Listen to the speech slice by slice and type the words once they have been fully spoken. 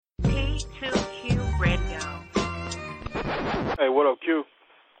to Q Radio. Hey, what up, Q?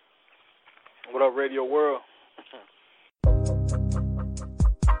 What up, Radio World?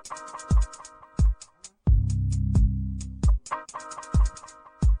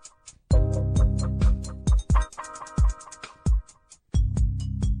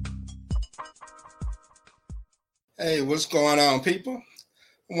 Hey, what's going on, people?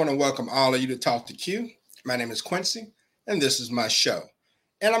 I want to welcome all of you to Talk to Q. My name is Quincy, and this is my show.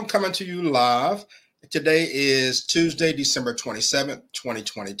 And I'm coming to you live. Today is Tuesday, December 27th,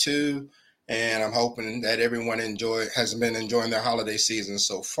 2022, and I'm hoping that everyone has been enjoying their holiday season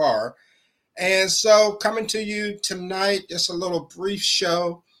so far. And so coming to you tonight, just a little brief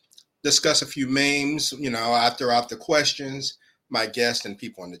show, discuss a few memes, I throw out the questions. My guests and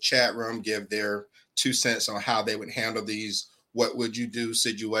people in the chat room give their 2 cents on how they would handle these what would you do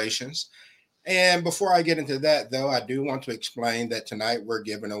situations. And before I get into that, though, I do want to explain that tonight we're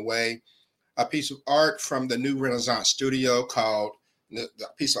giving away a piece of art from the New Renaissance Studio called, the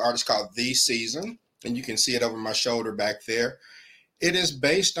piece of art is called The Season, and you can see it over my shoulder back there. It is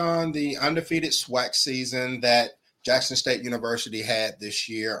based on the undefeated SWAC season that Jackson State University had this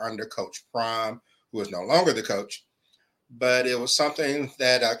year under Coach Prime, who is no longer the coach. But it was something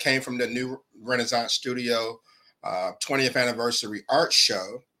that came from the New Renaissance Studio 20th anniversary art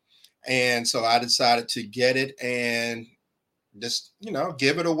show. And so I decided to get it and just,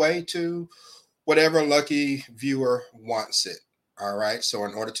 give it away to whatever lucky viewer wants it. All right. So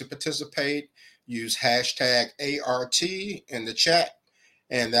in order to participate, use hashtag ART in the chat,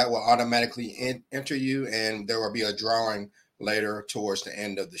 and that will automatically enter you. And there will be a drawing later towards the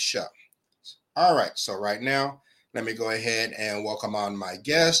end of the show. All right. So right now, let me go ahead and welcome on my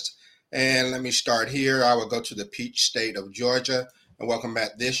guest. And let me start here. I will go to the Peach State of Georgia and welcome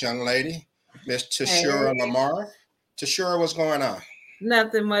back this young lady, Miss Tashura Lamar. Tashura, what's going on?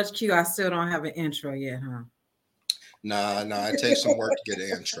 Nothing much, Q. I still don't have an intro yet, huh? Nah, it takes some work to get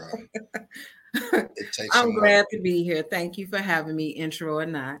an intro. I'm glad to be here. Thank you for having me, intro or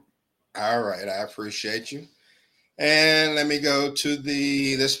not. All right, I appreciate you. And let me go to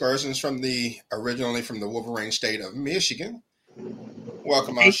this person's originally from the Wolverine State of Michigan.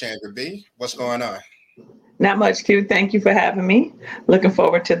 Welcome on, Chandra B. What's going on? Not much, Q. Thank you for having me. Looking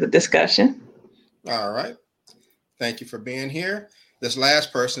forward to the discussion. All right. Thank you for being here. This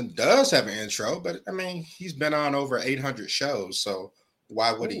last person does have an intro, but he's been on over 800 shows, so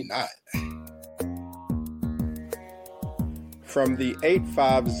why would he not? From the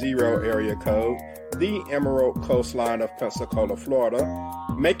 850 area code, the Emerald Coastline of Pensacola, Florida,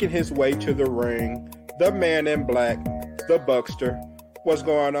 making his way to the ring, the man in black, the Buckster. What's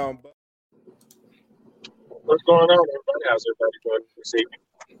going on? What's going on, everybody? How's everybody doing this evening?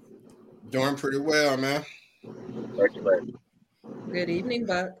 Doing pretty well, man. Thank you, man. Good evening,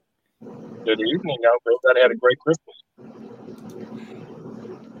 Buck. Good evening. I hope everybody had a great Christmas.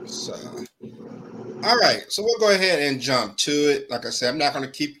 So, all right. So we'll go ahead and jump to it. Like I said, I'm not going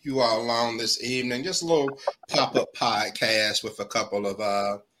to keep you all along this evening. Just a little pop-up podcast with a couple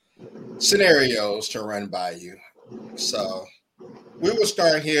of scenarios to run by you. So we will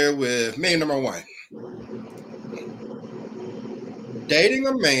start here with meme number one. Dating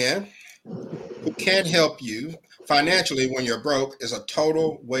a man who can't help you financially when you're broke is a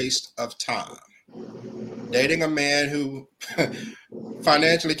total waste of time. Dating a man who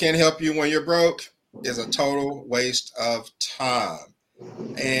financially can't help you when you're broke is a total waste of time.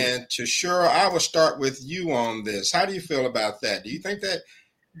 And Tashura, I will start with you on this. How do you feel about that? Do you think that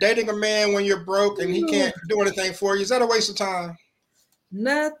dating a man when you're broke and he can't do anything for you, is that a waste of time?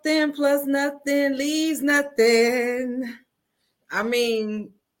 Nothing plus nothing leaves nothing.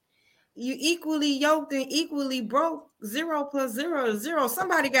 You equally yoked and equally broke. 0 plus 0 is 0.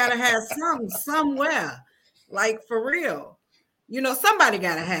 Somebody got to have something somewhere. Like, for real. Somebody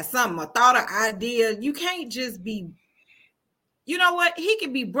got to have something, a thought, an idea. You can't just be, you know what? He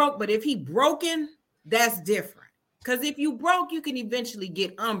can be broke, but if he broken, that's different. Because if you broke, you can eventually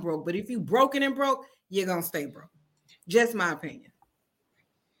get unbroke. But if you broken and broke, you're going to stay broke. Just my opinion.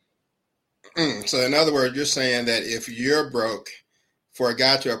 So in other words, you're saying that if you're broke, for a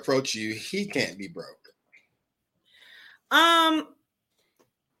guy to approach you, he can't be broke.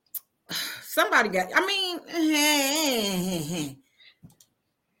 Somebody got, I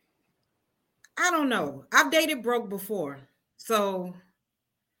don't know. I've dated broke before. So,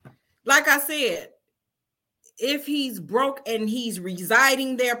 like I said, if he's broke and he's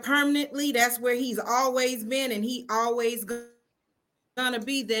residing there permanently, that's where he's always been and he always gonna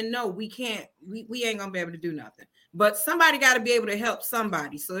be, then no, we can't, we ain't gonna be able to do nothing. But somebody got to be able to help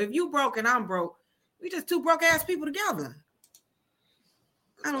somebody. So if you broke and I'm broke, we just two broke ass people together.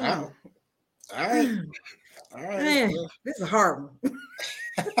 I don't know. All right. All right. Man, this is a hard one.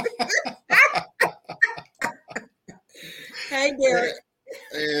 Hey, Derek.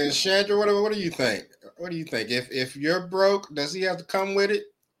 And Chandra, what do you think? What do you think? If you're broke, does he have to come with it?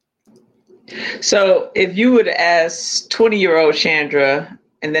 So if you would ask 20-year-old Chandra,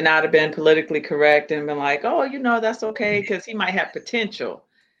 and then I'd have been politically correct and been like, oh, that's okay because he might have potential.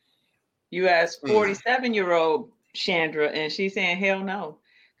 You ask 47-year-old Chandra, and she's saying, hell no.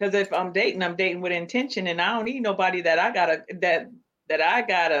 Because if I'm dating with intention, and I don't need nobody that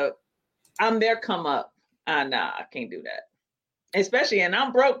I'm their come up. Nah, I can't do that. Especially, and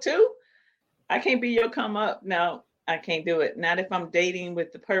I'm broke too. I can't be your come up. No, I can't do it. Not if I'm dating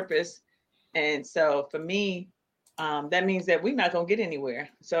with the purpose. And so for me, that means that we're not going to get anywhere.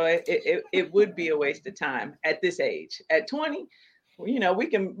 So it would be a waste of time at this age. At 20, we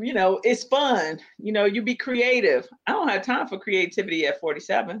can, it's fun. You be creative. I don't have time for creativity at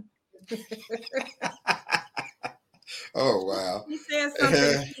 47. Oh, wow. She said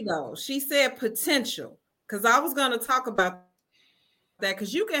something key, though. She said potential, because I was going to talk about that,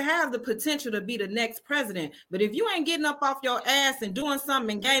 because you can have the potential to be the next president, but if you ain't getting up off your ass and doing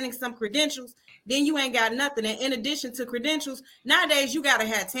something and gaining some credentials, then you ain't got nothing. And in addition to credentials, nowadays you got to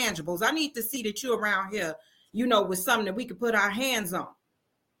have tangibles. I need to see that you're around here, with something that we can put our hands on.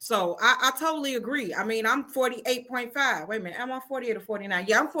 So I totally agree. I mean, I'm 48.5. Wait a minute, am I 48 or 49?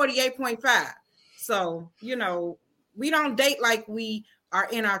 Yeah, I'm 48.5. So, we don't date like we are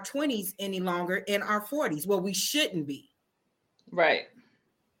in our 20s any longer, in our 40s. Well, we shouldn't be. Right.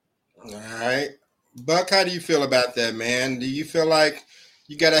 All right. Buck, how do you feel about that, man? Do you feel like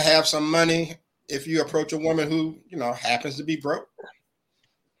you got to have some money if you approach a woman who, happens to be broke?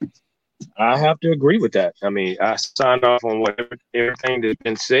 I have to agree with that. I mean, I signed off on everything that's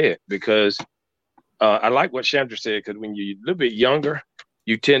been said because I like what Chandra said, because when you're a little bit younger,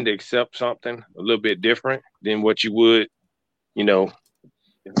 you tend to accept something a little bit different than what you would,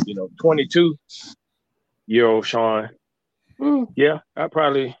 22-year-old Sean. Yeah, I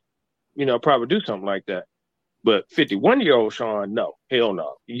probably do something like that. But 51-year-old Sean, no, hell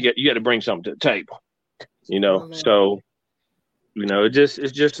no. You got to bring something to the table, So,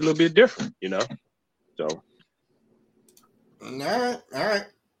 it's just a little bit different, So. All right.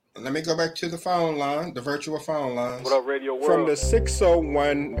 Let me go back to the phone line, the virtual phone line. What up, Radio World? From the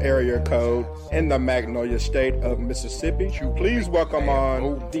 601 area code in the Magnolia State of Mississippi, please welcome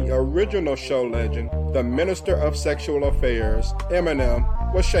on the original show legend, the Minister of Sexual Affairs,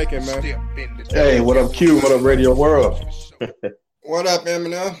 Eminem. What's shaking, man? Hey, what up, Q? What up, Radio World? What up,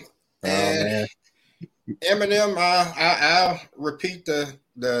 Eminem? Man. Eminem, I'll repeat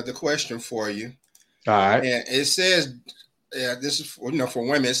the question for you. All right. And it says, this is for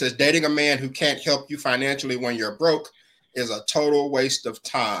women. It says dating a man who can't help you financially when you're broke is a total waste of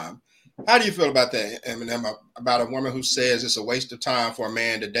time. How do you feel about that, Eminem? About a woman who says it's a waste of time for a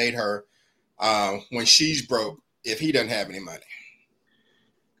man to date her when she's broke if he doesn't have any money?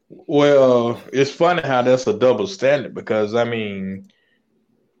 Well, it's funny how that's a double standard, because I mean,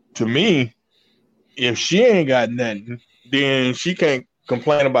 to me, if she ain't got nothing, then she can't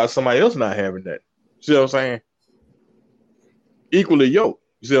complain about somebody else not having that. See what I'm saying? Equally yoked.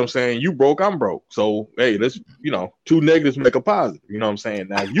 You see what I'm saying? You broke, I'm broke. So, hey, let's, two negatives make a positive. You know what I'm saying?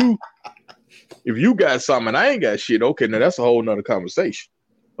 Now, if you got something and I ain't got shit, okay, now that's a whole nother conversation.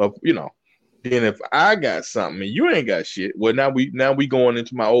 Then if I got something and you ain't got shit, well, now we going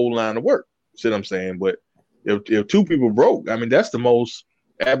into my old line of work. See what I'm saying? But if two people broke, I mean, that's the most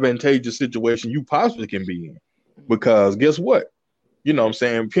advantageous situation you possibly can be in. Because guess what? You know what I'm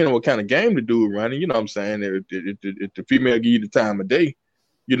saying? Depending on what kind of game the dude running, you know what I'm saying? If the female give you the time of day,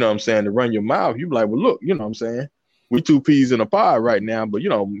 you know what I'm saying, to run your mouth, you be like, well, look, you know what I'm saying? We two peas in a pod right now, but you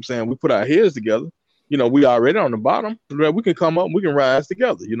know what I'm saying? We put our heads together. We already on the bottom. We can come up, we can rise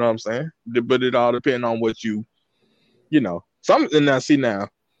together. You know what I'm saying? But it all depends on what something.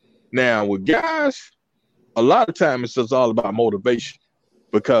 Now with guys, a lot of times it's just all about motivation,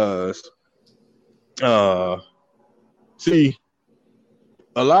 because, see,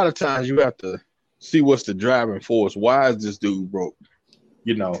 a lot of times you have to see what's the driving force. Why is this dude broke?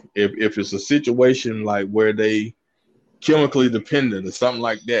 If it's a situation like where they chemically dependent or something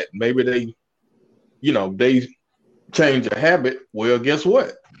like that, maybe they change a habit. Well, guess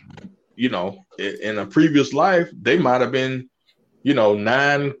what? In a previous life, they might have been,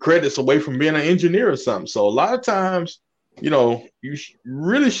 9 credits away from being an engineer or something. So a lot of times, you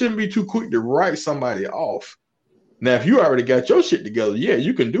really shouldn't be too quick to write somebody off. Now, if you already got your shit together, yeah,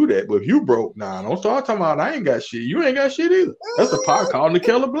 you can do that. But if you broke, don't start talking about I ain't got shit. You ain't got shit either. That's a pot calling the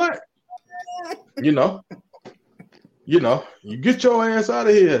Keller Black. You know, you get your ass out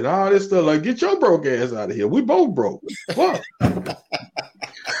of here and all this stuff. Like, get your broke ass out of here. We both broke. Fuck.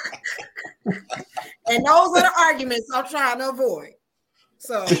 And those are the arguments I'm trying to avoid.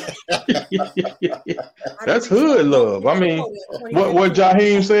 So that's hood love. I mean, what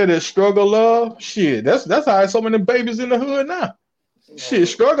Jaheim said is struggle love. Shit, that's how so many babies in the hood now. Shit,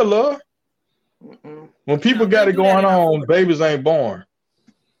 struggle love. When people got it going on, babies ain't born.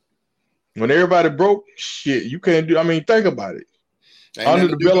 When everybody broke, shit, you can't do. I mean, think about it.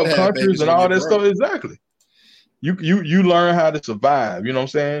 Underdeveloped countries and all that stuff. Exactly. You learn how to survive. You know what I'm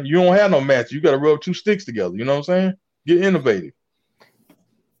saying? You don't have no match. You got to rub two sticks together. You know what I'm saying? Get innovative.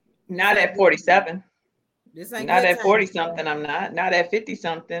 Not at 47. Not at 40 something. I'm not. Not at 50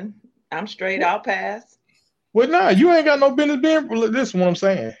 something. I'm straight. I'll pass. Well, nah, you ain't got no business being. This is what I'm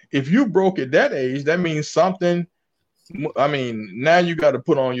saying. If you broke at that age, that means something. I mean, now you got to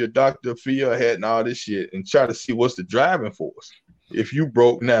put on your Dr. Phil hat and all this shit and try to see what's the driving force. If you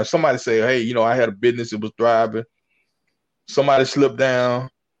broke, now somebody say, hey, you know, I had a business, it was thriving. Somebody slipped down.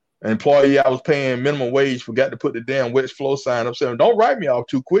 An employee I was paying minimum wage forgot to put the damn wet flow sign up saying, don't write me off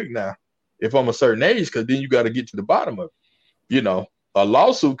too quick now if I'm a certain age, because then you got to get to the bottom of it. You know, a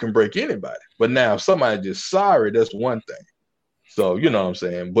lawsuit can break anybody. But now if somebody just sorry, that's one thing. So, you know what I'm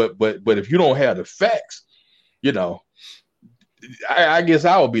saying? But if you don't have the facts, you know, I guess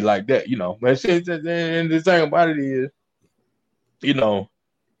I would be like that, you know. And the thing about it is, you know,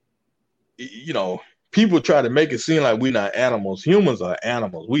 people try to make it seem like we're not animals. Humans are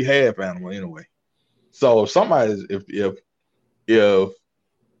animals. We have animals anyway. So if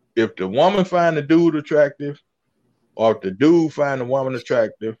the woman find the dude attractive, or if the dude find the woman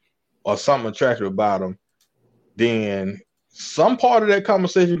attractive, or something attractive about them, then some part of that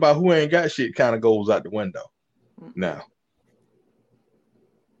conversation about who ain't got shit kind of goes out the window. Now.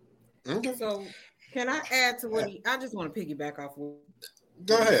 Okay. So can I add to what I just want to piggyback off of?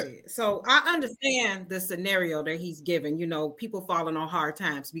 Go ahead. So I understand the scenario that he's given, you know, people falling on hard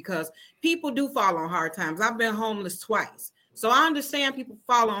times, because people do fall on hard times. I've been homeless twice. So I understand people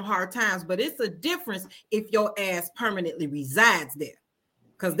fall on hard times, but it's a difference if your ass permanently resides there.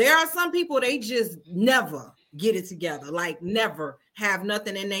 Because there are some people, they just never get it together, like never have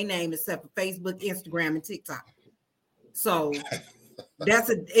nothing in their name except for Facebook, Instagram, and TikTok. So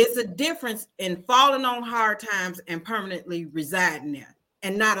it's a difference in falling on hard times and permanently residing there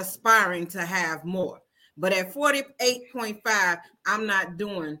and not aspiring to have more. But at 48.5, I'm not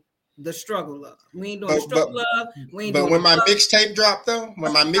doing the struggle love. We ain't doing the struggle love. We ain't but doing when my mixtape dropped, though,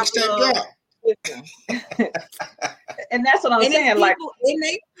 and that's what I'm saying. Like in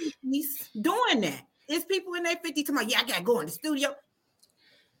their 50s doing that. It's people in their 50s talking about, yeah, I gotta go in the studio.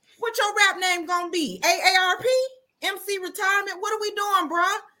 What your rap name gonna be? AARP? MC Retirement? What are we doing,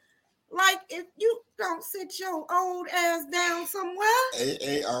 bruh? Like, if you don't sit your old ass down somewhere.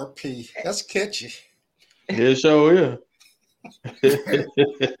 AARP. That's catchy. It sure is. Okay,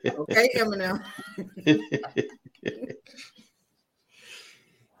 Eminem.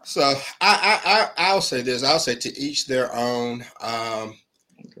 So I'll say this. I'll say to each their own. I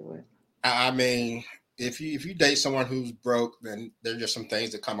mean, if you date someone who's broke, then there's just some things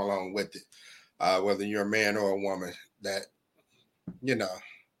that come along with it. Whether you're a man or a woman, that, you know,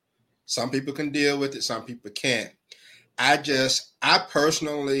 some people can deal with it, some people can't. I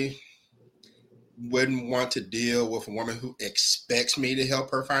personally wouldn't want to deal with a woman who expects me to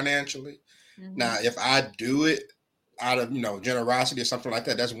help her financially. Mm-hmm. Now, if I do it out of, you know, generosity or something like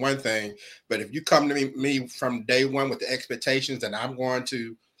that, that's one thing. But if you come to me from day one with the expectations that I'm going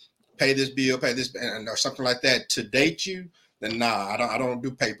to pay this bill, or something like that to date you, then nah, I don't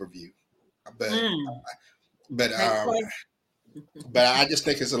do pay-per-view. But I just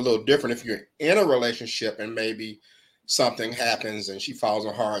think it's a little different if you're in a relationship and maybe something happens and she falls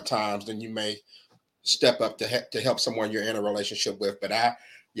on hard times, then you may step up to help someone you're in a relationship with. But I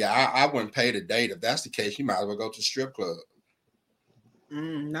wouldn't pay to date. If that's the case, you might as well go to the strip club.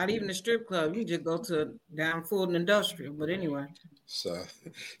 Not even a strip club. You just go to down food and industrial. But anyway. So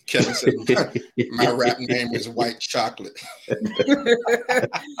Kevin said my rap name is White Chocolate.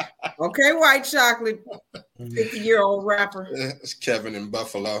 Okay, White Chocolate. 50-year-old rapper. It's Kevin in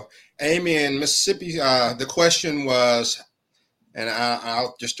Buffalo. Amy in Mississippi. The question was, and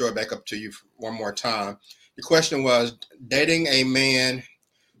I'll just throw it back up to you one more time. The question was, dating a man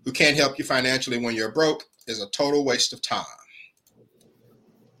who can't help you financially when you're broke is a total waste of time.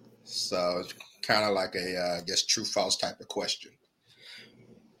 So it's kind of like a, I guess, true false type of question.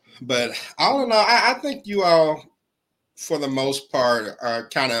 But all in all, I think you all, for the most part,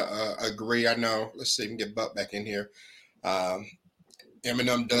 kind of agree. I know. Let's see if we can get Buck back in here.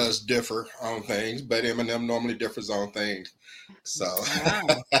 Eminem does differ on things, but Eminem normally differs on things. So,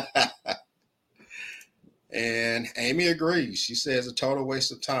 and Amy agrees. She says a total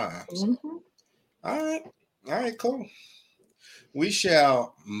waste of time. So. All right, cool. We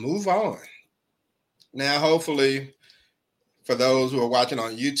shall move on. Now, hopefully, for those who are watching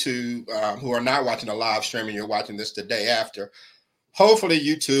on YouTube, who are not watching the live stream and you're watching this the day after, hopefully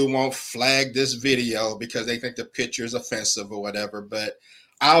YouTube won't flag this video because they think the picture is offensive or whatever, but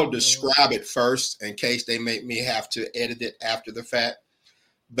I'll describe it first in case they make me have to edit it after the fact.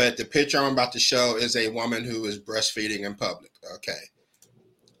 But the picture I'm about to show is a woman who is breastfeeding in public. Okay.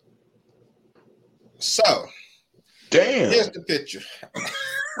 So, damn. Here's the picture.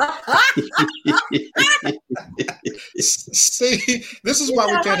 See, this is why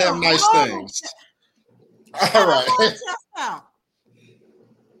we can't have nice things. All right.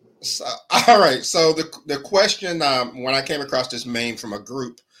 So, all right. So the question, when I came across this meme from a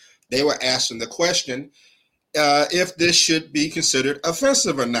group, they were asking the question if this should be considered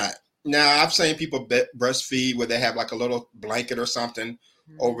offensive or not. Now, I've seen people breastfeed where they have like a little blanket or something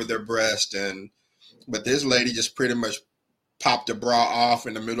over their breast, but this lady just pretty much popped the bra off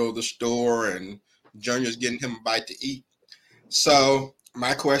in the middle of the store, and Junior's getting him a bite to eat. So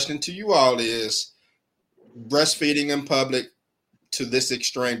my question to you all is, breastfeeding in public to this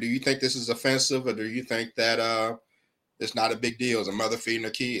extreme, do you think this is offensive, or do you think that it's not a big deal as a mother feeding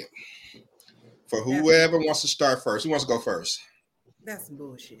a kid? For whoever wants to start first, who wants to go first? That's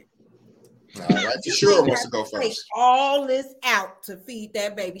bullshit. All right, for sure wants to go first. Take all this out to feed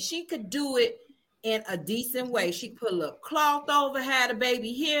that baby. She could do it in a decent way. She put a little cloth over, had a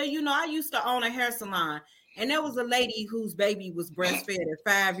baby here. You know, I used to own a hair salon, and there was a lady whose baby was breastfed at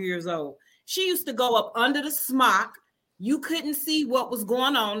 5 years old. She used to go up under the smock. You couldn't see what was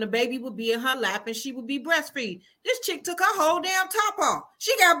going on. The baby would be in her lap and she would be breastfeeding. This chick took her whole damn top off.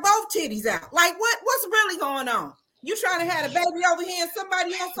 She got both titties out. Like, what's really going on? You trying to have a baby over here and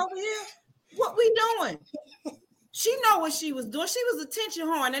somebody else over here? What we doing? She know what she was doing. She was a tension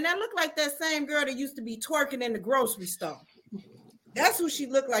horn, and that looked like that same girl that used to be twerking in the grocery store. That's who she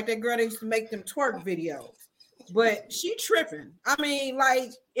looked like, that girl that used to make them twerk videos. But she tripping. I mean,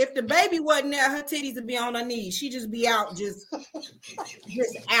 like, if the baby wasn't there, her titties would be on her knees. She just be out, just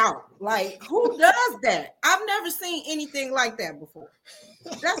out. Like, who does that? I've never seen anything like that before.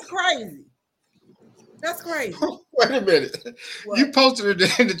 That's crazy. That's crazy. Wait a minute. What? You posted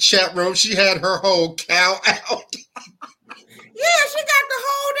it in the chat room. She had her whole cow out. Yeah, she got the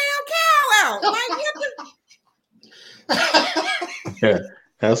whole damn cow out. Like, yeah,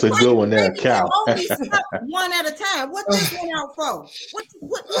 that's a good one there, cow. One at a time. What this one out for?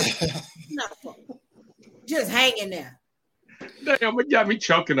 What not for? Just hanging there. Damn, it got me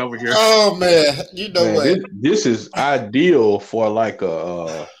choking over here. Oh man, you know what? This is ideal for like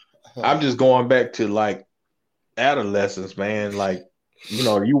a. I'm just going back to like adolescence, man. Like, you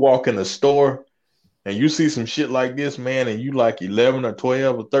know, you walk in a store and you see some shit like this, man, and you like 11 or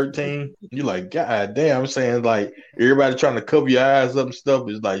 12 or 13. You like, God damn, I'm saying, like, everybody trying to cover your eyes up and stuff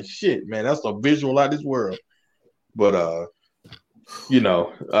is like, shit, man, that's a visual out of this world. But, you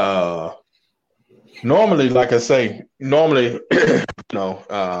know, normally, like I say, it's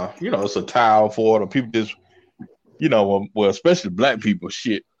a towel for it, or people just, you know, well, especially black people,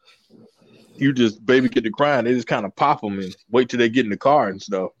 shit. You just baby get to crying, they just kind of pop them and wait till they get in the car and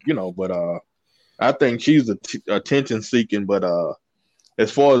stuff, you know. But I think she's attention seeking. But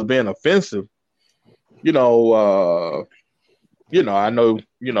as far as being offensive, I know,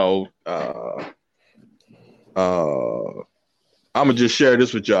 I'm gonna just share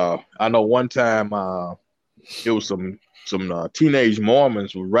this with y'all. I know one time it was some teenage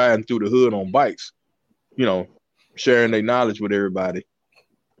Mormons were riding through the hood on bikes, you know, sharing their knowledge with everybody.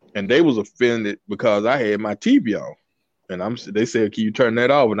 And they was offended because I had my TV on. And they said, can you turn that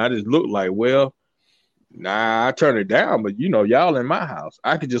off? And I just looked like, well, nah, I turned it down. But, you know, y'all in my house.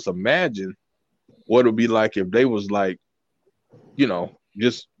 I could just imagine what it would be like if they was like, you know,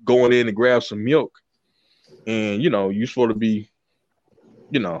 just going in to grab some milk. And, you know, you're supposed to be,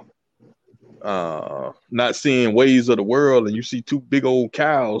 you know, not seeing ways of the world. And you see two big old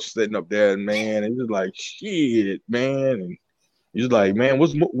cows sitting up there, man. And it's like, shit, man. And he's like, man,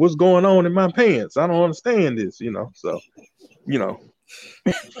 what's going on in my pants? I don't understand this, you know. So, you know.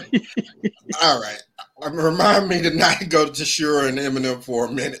 All right. Remind me to not go to Shura and Eminem for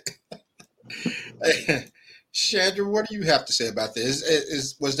a minute. Chandra, what do you have to say about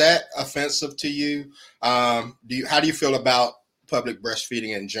this? Was that offensive to you? How do you feel about public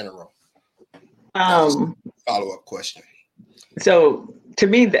breastfeeding in general? Follow-up question. So to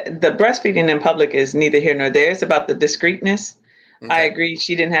me, the breastfeeding in public is neither here nor there. It's about the discreetness. Okay. I agree.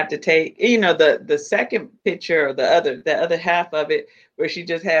 She didn't have to take, the second picture or the other half of it where she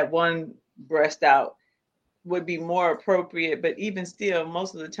just had one breast out would be more appropriate. But even still,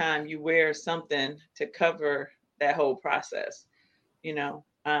 most of the time you wear something to cover that whole process,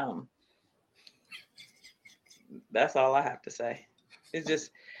 that's all I have to say. It's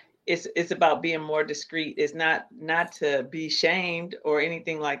just, it's about being more discreet. It's not to be shamed or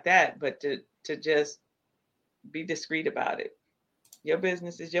anything like that, but to just be discreet about it. Your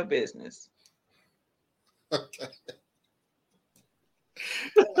business is your business. Okay.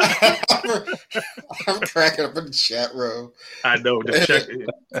 I'm cracking up in the chat room. I know.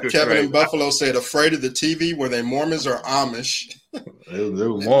 Kevin in Buffalo said, "Afraid of the TV? Were they Mormons or Amish?" They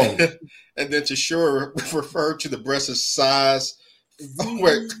were Mormons. And then to sure refer to the breast's size. Z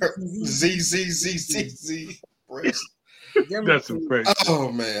breast. That's some crazy.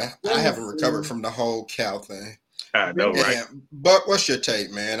 Oh man, I haven't recovered from the whole cow thing. I know, right? But what's your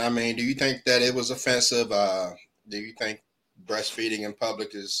take, man? I mean, do you think that it was offensive? Do you think breastfeeding in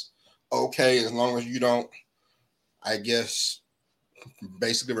public is okay as long as you don't, I guess,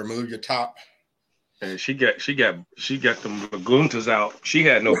 basically remove your top? And she got them laguntas out. She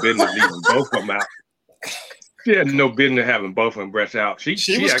had no business leaving both of them out. She had no business having both of them breasts out. She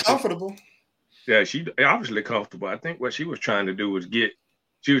was actually comfortable. Yeah, she obviously comfortable. I think what she was trying to do was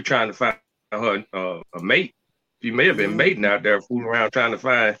she was trying to find her a mate. She may have been mating out there, fooling around trying to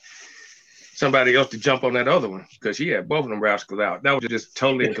find somebody else to jump on that other one because she had both of them rascals out. That was just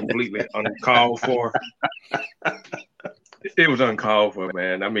totally and completely uncalled for. It was uncalled for,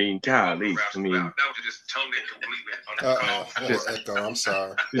 man. I mean, golly. I mean, that was just totally and completely uncalled for. Just echo. I'm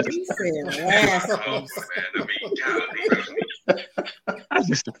sorry. He said rascals. That's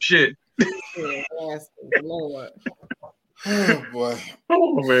just some shit. Lord. Oh boy.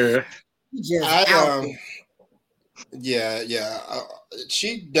 Oh man.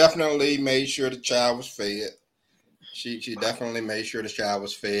 She definitely made sure the child was fed. She definitely made sure the child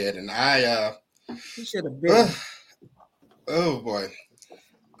was fed, and she should have been. Oh boy.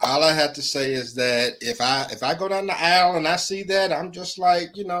 All I have to say is that if I go down the aisle and I see that, I'm just like,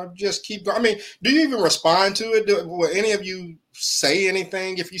 just keep going. I mean, do you even respond to it? Will any of you say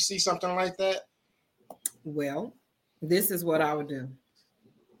anything if you see something like that? Well, this is what I would do.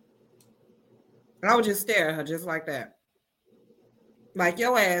 I would just stare at her just like that. Like,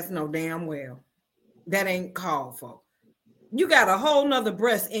 your ass know damn well that ain't called for. You got a whole nother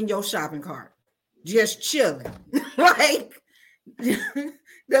breast in your shopping cart, just chilling. Like, the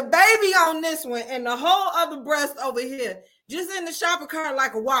baby on this one and the whole other breast over here, just in the shopping cart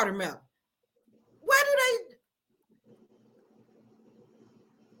like a watermelon. Where do they?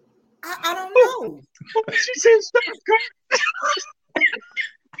 I don't know. She said shopping cart.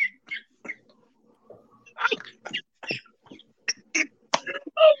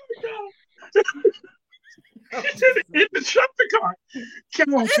 Oh my God. In the shopping cart.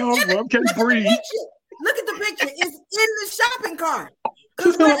 Come on, I can't breathe. Look at the picture. It's in the shopping cart.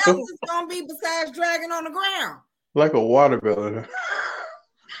 Because what else is going to be besides dragging on the ground? Like a watermelon. And then,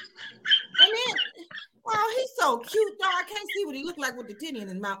 he's so cute, though. I can't see what he looked like with the titty in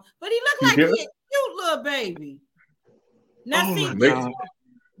his mouth. But he looked like he a cute little baby. Now,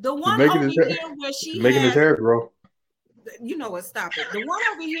 the one over here where she making his hair grow. You know what? Stop it. The one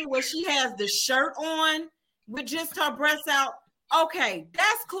over here where she has the shirt on with just her breasts out. Okay,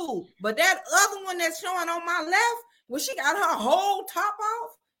 that's cool. But that other one that's showing on my left, where she got her whole top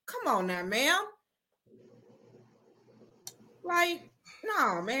off. Come on now, ma'am. Like,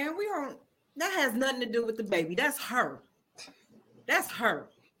 no, man, we don't. That has nothing to do with the baby. That's her. That's her.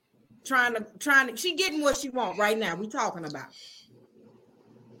 Trying to. She getting what she want right now. We talking about.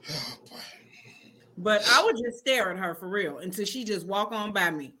 Oh boy. But I would just stare at her for real until she just walk on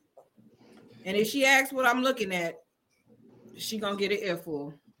by me. And if she asks what I'm looking at, she gonna get an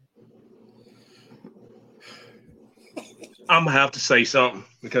earful. I'm gonna have to say something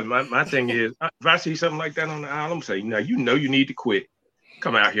because my thing is, if I see something like that on the aisle, I'm gonna say, now you need to quit.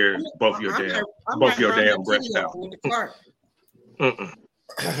 Come out here, both your damn breasts out. Oh,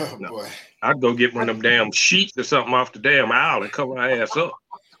 no. boy. I'd go get one of them damn sheets or something off the damn aisle and cover my ass up.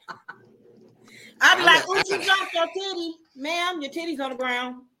 I'd be like, "Oh, you dropped your titty, ma'am. Your titty's on the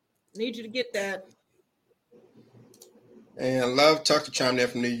ground. Need you to get that." And Love Tucker chimed in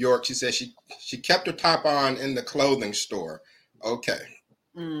from New York. She said she kept her top on in the clothing store. Okay.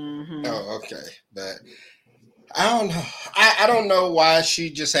 Mm-hmm. Oh, okay. But I don't know. I don't know why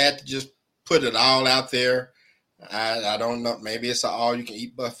she just had to just put it all out there. I don't know. Maybe it's an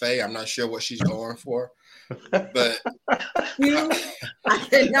all-you-can-eat buffet. I'm not sure what she's going for. But I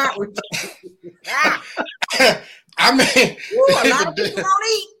cannot with you. I mean, Ooh, a lot of people don't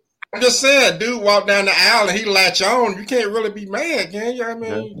eat. I'm just saying, dude walk down the aisle and he latch on. You can't really be mad, can you? I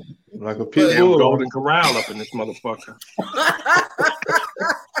mean, like a pit Damn bull. Golden Corral up in this motherfucker.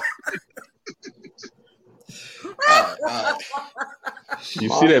 all right. You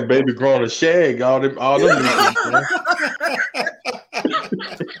see that baby growing a shag, all them man.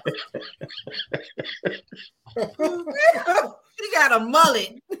 He got a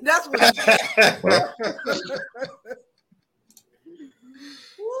mullet. That's what.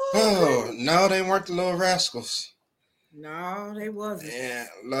 Oh no, they weren't the Little Rascals. No, they wasn't. Yeah,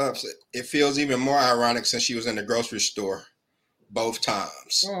 loves it. It feels even more ironic since she was in the grocery store both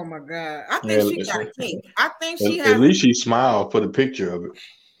times. Oh my God! I think she got a kink. I think she has. At least she smiled for the picture of it.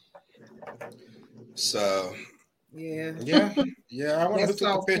 So yeah. I wanted to take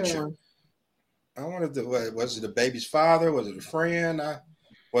the picture. Porn. I wanted to. What, was it the baby's father? Was it a friend?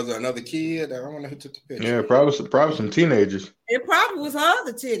 Was it another kid? I wonder who took the picture. Yeah, probably some teenagers. It probably was her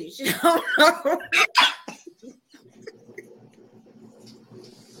other titties. You don't know.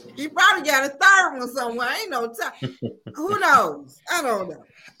 She probably got a third one somewhere. Ain't no time. Who knows? I don't know.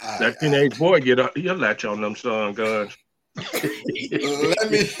 That teenage boy he'll latch on them son guns. Let's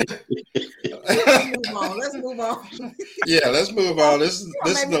move on. Yeah, let's move on. This is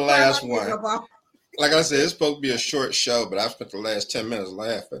the last one. Like I said, it's supposed to be a short show, but I spent the last 10 minutes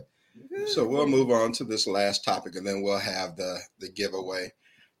laughing. So we'll move on to this last topic, and then we'll have the giveaway.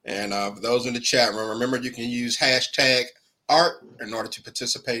 And for those in the chat room, remember you can use hashtag art in order to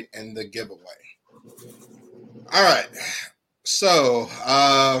participate in the giveaway. All right. So,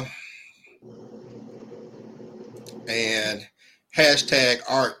 and hashtag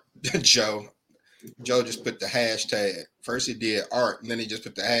art, Joe just put the hashtag. First he did art, and then he just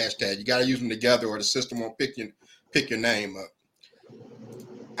put the hashtag. You got to use them together, or the system won't pick your name up.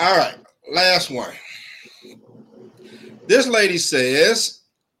 All right, last one. This lady says,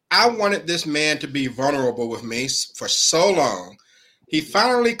 I wanted this man to be vulnerable with me for so long. He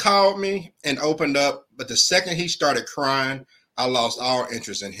finally called me and opened up, but the second he started crying, I lost all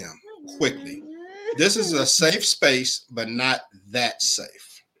interest in him quickly. This is a safe space, but not that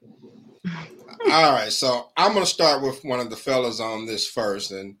safe. All right, so I'm going to start with one of the fellas on this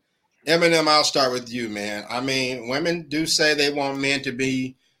first. And Eminem, I'll start with you, man. I mean, women do say they want men to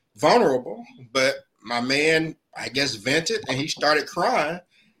be vulnerable, but my man, I guess, vented and he started crying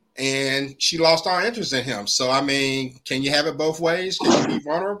and she lost all interest in him. So, I mean, can you have it both ways? Can you be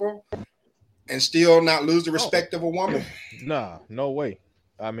vulnerable and still not lose the respect of a woman? Nah, no way.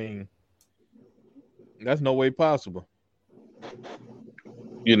 I mean, that's no way possible.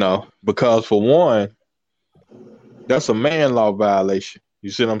 You know, because for one, that's a man law violation. You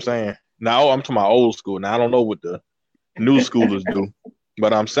see what I'm saying? Now, I'm talking about old school. Now, I don't know what the new schoolers do,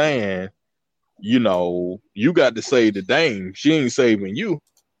 but I'm saying, you know, you got to save the dame. She ain't saving you.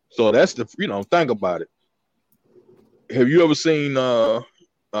 So that's the, you know, think about it. Have you ever seen 007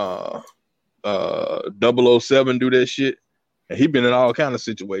 do that shit? And he been in all kind of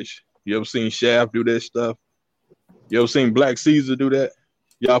situations. You ever seen Shaft do that stuff? You ever seen Black Caesar do that?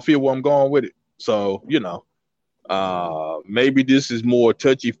 Y'all feel where I'm going with it? So, you know, maybe this is more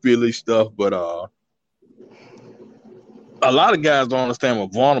touchy-feely stuff, but a lot of guys don't understand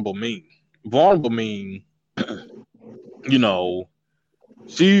what vulnerable means. Vulnerable means, you know,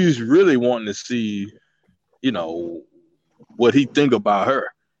 she's really wanting to see, you know, what he think about her.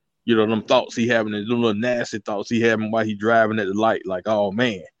 You know, them thoughts he having, the little nasty thoughts he having while he driving at the light, like, oh,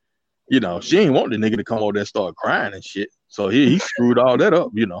 man. You know, she ain't want the nigga to come over there and start crying and shit. So he screwed all that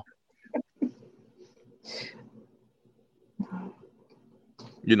up, you know.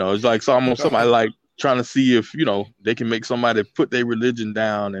 You know, it's like somebody like trying to see if, you know, they can make somebody put their religion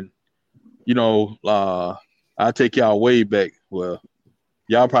down and, you know, I take y'all way back. Well,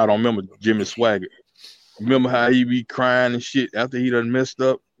 y'all probably don't remember Jimmy Swaggart. Remember how he be crying and shit after he done messed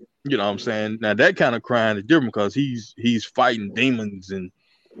up? You know what I'm saying? Now that kind of crying is different because he's fighting demons and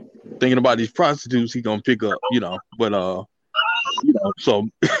thinking about these prostitutes he gonna pick up, you know. But you know, so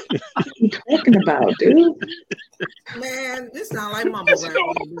what you talking about, dude? Man, this sound like mumble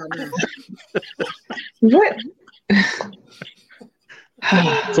rap. What?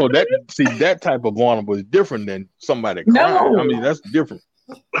 So that type of vulnerable is different than somebody crying. No. I mean, that's different.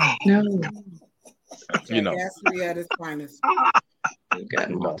 No. You know. At its finest. You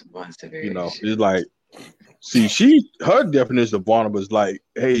got multiple severities. You know, it's like, see, her definition of vulnerable is like,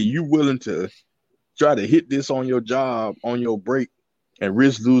 hey, you willing to try to hit this on your job, on your break, and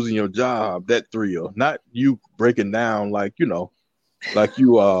risk losing your job, that thrill. Not you breaking down like, you know, like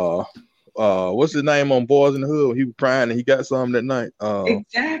you what's his name on Boys in the Hood? He was crying and he got something that night.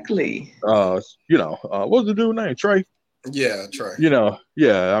 Exactly. What's the dude's name? Trey. Yeah, Trey.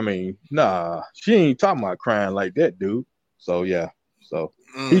 I mean, nah, she ain't talking about crying like that, dude. So yeah,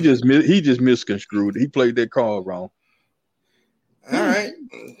 he just misconstrued. He played that card wrong. All right.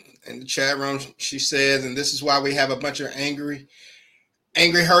 In the chat room, she says, and this is why we have a bunch of angry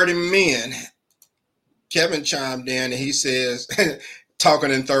hurting men. Kevin chimed in and he says,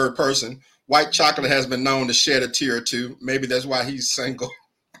 talking in third person, white chocolate has been known to shed a tear or two. Maybe that's why he's single.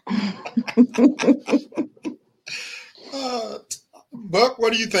 Buck,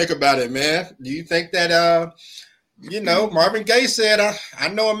 what do you think about it, man? Do you think that, Marvin Gaye said, I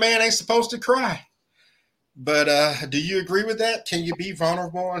know a man ain't supposed to cry. But do you agree with that? Can you be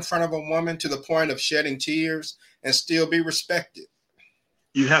vulnerable in front of a woman to the point of shedding tears and still be respected?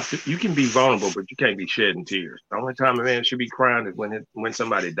 You can be vulnerable, but you can't be shedding tears. The only time a man should be crying is when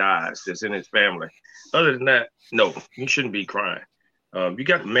somebody dies that's in his family. Other than that, no, you shouldn't be crying. You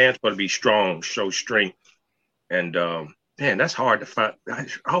got the man's supposed to be strong, show strength. And man, that's hard to find.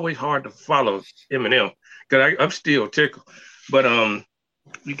 It's always hard to follow Eminem because I'm still tickled. But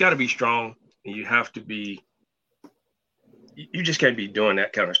you got to be strong, and you have to be. You just can't be doing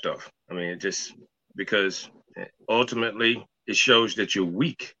that kind of stuff. I mean, because ultimately it shows that you're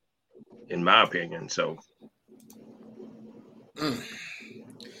weak, in my opinion. So. All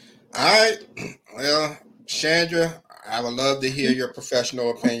right. Well, Chandra, I would love to hear your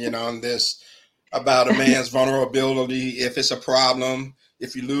professional opinion on this. About a man's vulnerability, if it's a problem,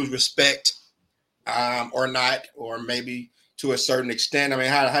 if you lose respect or not, or maybe to a certain extent. I mean,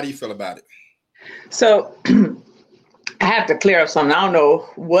 how do you feel about it? So I have to clear up something. I don't know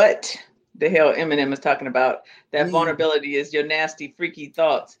what the hell Eminem is talking about. That vulnerability is your nasty, freaky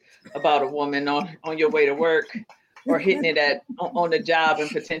thoughts about a woman on your way to work or hitting it on the job and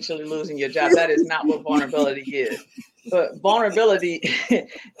potentially losing your job. That is not what vulnerability is. But vulnerability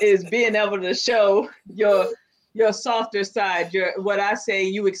is being able to show your softer side. What I say,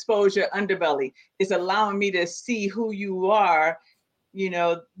 you expose your underbelly. It's allowing me to see who you are.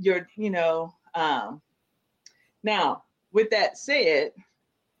 Now, with that said,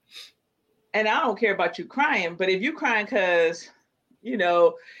 and I don't care about you crying, but if you crying because you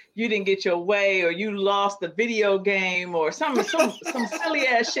didn't get your way, or you lost the video game, or some silly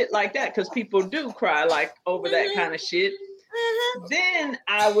ass shit like that, because people do cry like over that kind of shit, then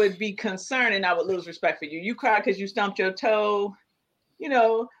I would be concerned and I would lose respect for you. You cry because you stumped your toe,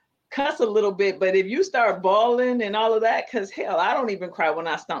 cuss a little bit, but if you start bawling and all of that, because hell, I don't even cry when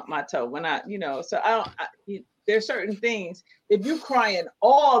I stump my toe. There's certain things. If you crying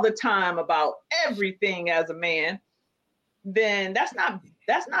all the time about everything as a man, then that's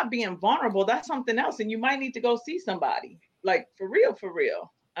not being vulnerable. That's something else. And you might need to go see somebody, like for real.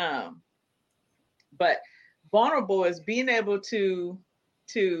 But vulnerable is being able to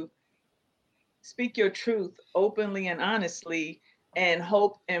speak your truth openly and honestly, and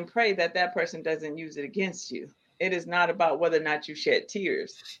hope and pray that person doesn't use it against you. It is not about whether or not you shed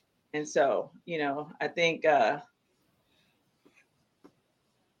tears. And so, I think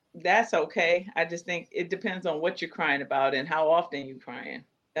that's okay. I just think it depends on what you're crying about and how often you're crying.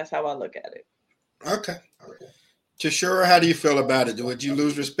 That's how I look at it. Okay. Tashura, how do you feel about it? Would you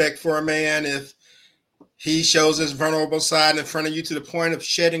lose respect for a man if he shows his vulnerable side in front of you to the point of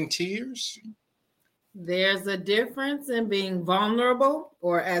shedding tears? There's a difference in being vulnerable,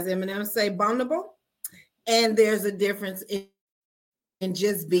 or as Eminem say, vulnerable, and there's a difference in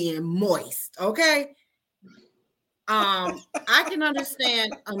just being moist. Okay. I can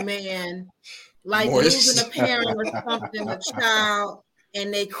understand a man like losing a parent or something, a child,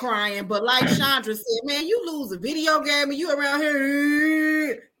 and they crying. But like Chandra said, man, you lose a video game and you around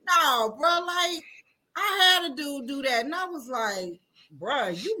here. No, bro, like I had a dude do that. And I was like, bro,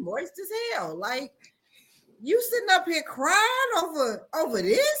 you moist as hell. Like you sitting up here crying over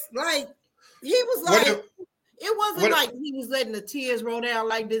this? Like he was like, it wasn't like he was letting the tears roll down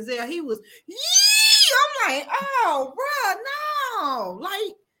like Denzel. He was, I'm like, oh, bro, no.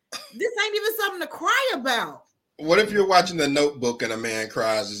 Like this ain't even something to cry about. What if you're watching The Notebook and a man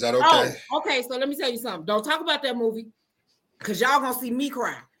cries? Is that okay? Oh, okay, so let me tell you something. Don't talk about that movie because y'all gonna see me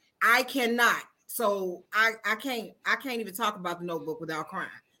cry. I cannot. So I can't even talk about The Notebook without crying.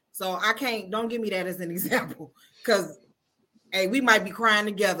 So I can't. Don't give me that as an example because hey, we might be crying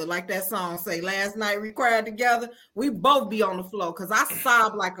together, like that song say. Last night we cried together. We both be on the floor because I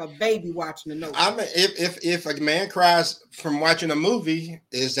sob like a baby watching The Notebook. I mean, if a man cries from watching a movie,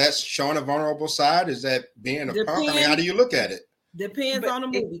 is that showing a vulnerable side? Is that being a punk? I mean, how do you look at it? Depends on the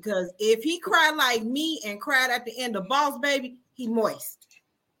movie. Because if he cried like me and cried at the end of Boss Baby, he moist.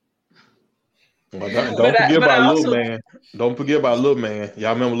 Well, don't forget about Lil Man. Don't forget about Lil Man.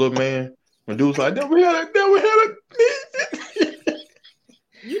 Y'all remember Lil Man? When dude was like, never had a.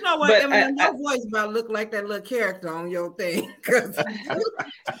 You know what, Eminem, your voice about to look like that little character on your thing.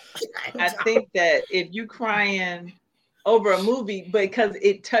 I think that if you crying over a movie because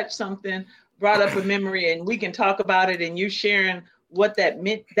it touched something, brought up a memory, and we can talk about it, and you sharing what that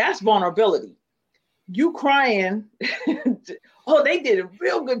meant, that's vulnerability. You crying, oh, they did a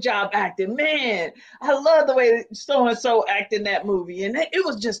real good job acting. Man, I love the way so-and-so acted in that movie. And it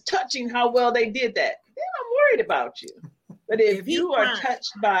was just touching how well they did that. Then I'm worried about you. But if you are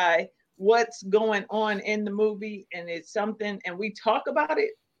touched by what's going on in the movie and it's something, and we talk about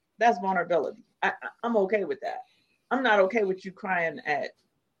it, that's vulnerability. I'm okay with that. I'm not okay with you crying at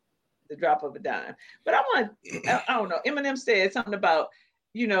the drop of a dime. But I don't know. Eminem said something about,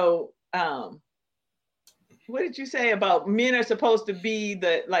 what did you say about men are supposed to be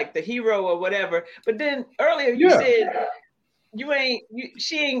the hero or whatever? But then earlier you said you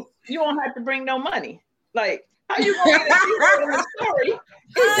won't have to bring no money. Like, how you gonna be the hero in the story?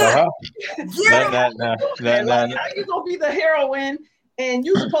 How you gonna be the heroine and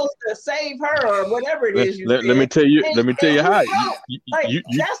you supposed to save her or whatever it is? Let me tell you how.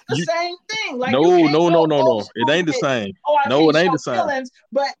 That's the same thing. Like, no. It ain't the same. It ain't the same. Feelings,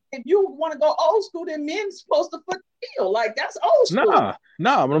 but if you want to go old school, then men's supposed to foot the bill. Like, that's old school.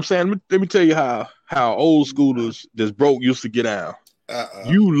 Nah. But I'm saying, let me tell you how old schoolers that's broke used to get out.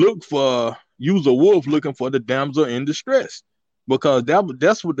 You was a wolf looking for the damsel in distress, because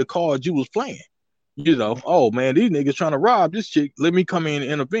that's what the card you was playing. Oh man, these niggas trying to rob this chick. Let me come in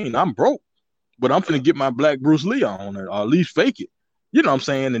and intervene. I'm broke, but I'm finna get my black Bruce Lee on it, or at least fake it. You know what I'm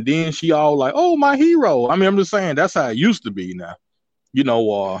saying? And then she all like, oh, my hero. I mean, I'm just saying that's how it used to be now.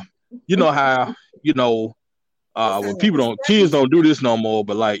 How, when kids don't do this no more,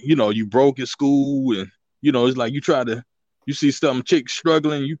 but like, you broke at school and, it's like you see some chick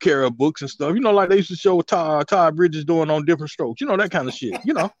struggling, you carry her books and stuff, like they used to show Todd Bridges doing on Different Strokes, that kind of shit.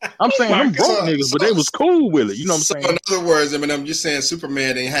 I'm saying them broke niggas, but they was cool with it. You know what I'm saying? In other words, Eminem, you're saying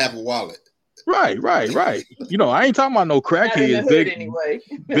Superman didn't have a wallet. Right. I ain't talking about no crackheads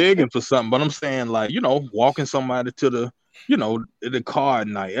begging for something, but I'm saying like, walking somebody to the, the car at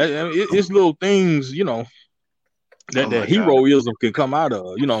night. It's little things, that heroism can come out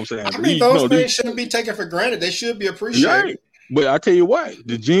of. You know what I'm saying? I mean, those things shouldn't be taken for granted. They should be appreciated. Right. But I tell you what,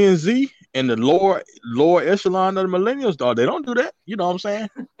 the Gen Z and the lower echelon of the millennials, dog, they don't do that. You know what I'm saying?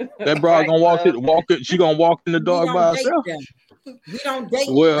 That bro gonna walk it. She gonna walk in the dog by herself. We don't date.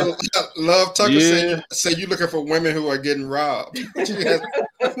 Well, Love Tucker said you looking for women who are getting robbed.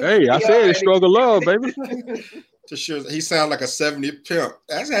 Hey, I said it's struggle love, baby. For sure, he sounds like a 70s pimp.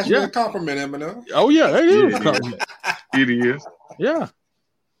 That's actually a compliment, Eminem. Oh yeah, it is. It is.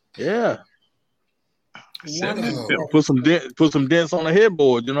 Yeah. Put some dents on the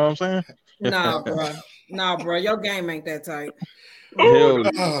headboard. You know what I'm saying? Nah, bro. Your game ain't that tight.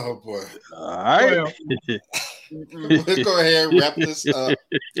 Oh boy. All right. Let's go ahead and wrap this up.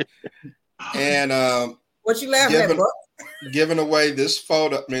 And what you laughing at, bro? Giving away this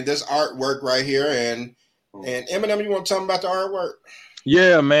photo, this artwork right here, and Eminem, you want to tell them about the artwork?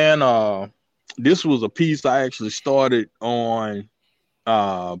 Yeah, man. This was a piece I actually started on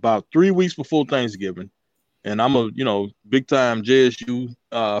about 3 weeks before Thanksgiving, and I'm a big time JSU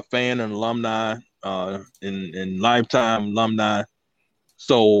fan and alumni, and lifetime alumni.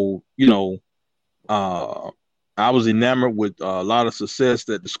 So I was enamored with a lot of success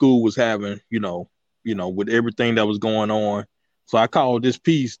that the school was having, with everything that was going on. So I called this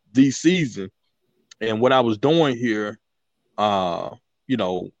piece The Season. And what I was doing here, I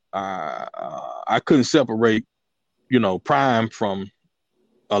couldn't separate, Prime from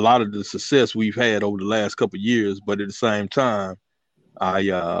a lot of the success we've had over the last couple of years. But at the same time,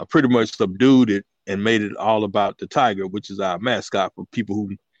 I pretty much subdued it and made it all about the Tiger, which is our mascot for people who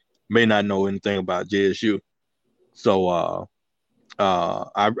may not know anything about JSU. So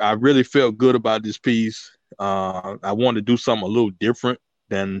I really felt good about this piece. I wanted to do something a little different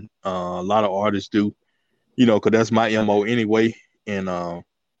than a lot of artists do, because that's my MO anyway. And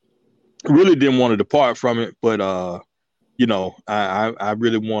really didn't want to depart from it, but I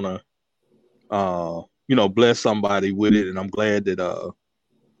really want to, bless somebody with it. And I'm glad that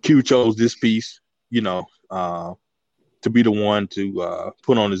Q chose this piece, to be the one to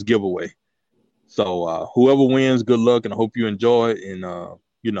put on this giveaway. So whoever wins, good luck, and I hope you enjoy it, and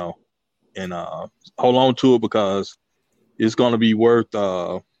hold on to it, because it's going to be worth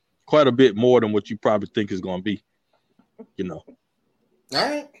quite a bit more than what you probably think it's going to be. All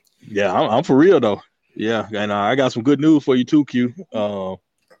right. Yeah, I'm for real though. Yeah, and I got some good news for you too, Q.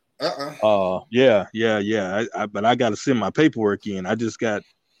 Yeah. But I got to send my paperwork in. I just got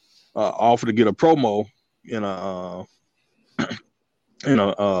offered to get a promo in a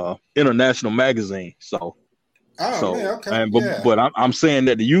international magazine. So. Man, okay. But I'm saying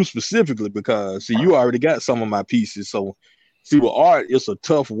that to you specifically because see, you already got some of my pieces. So, see, with art, it's a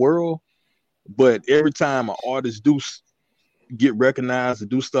tough world. But every time an artist do get recognized and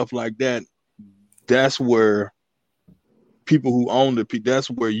do stuff like that, that's where people who own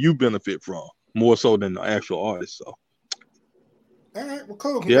that's where you benefit from more so than the actual artist. So, all right, well,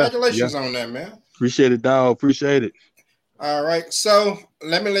 cool. Congratulations on that, man. Appreciate it, dog. Appreciate it. All right, so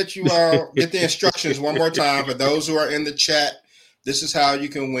let me let you all get the instructions one more time for those who are in the chat. This is how you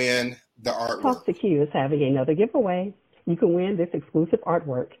can win the artwork. Talk to Q is having another giveaway. You can win this exclusive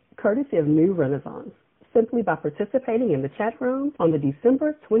artwork, courtesy of New Renaissance, simply by participating in the chat room on the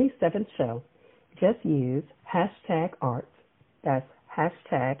December 27th show. Just use #arts, that's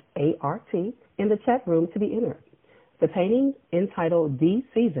 #ART, in the chat room to be entered. The painting, entitled The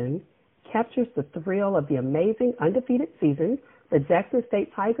Season, captures the thrill of the amazing undefeated season the Jackson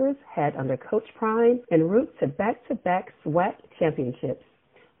State Tigers had under Coach Prime en route to back-to-back SWAC championships.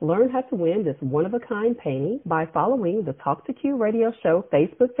 Learn how to win this one-of-a-kind painting by following the Talk to Q radio show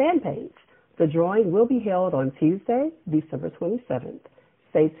Facebook fan page. The drawing will be held on Tuesday, December 27th.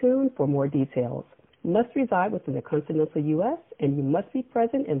 Stay tuned for more details. Must reside within the continental U.S., and you must be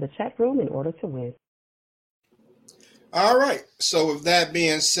present in the chat room in order to win. All right. So with that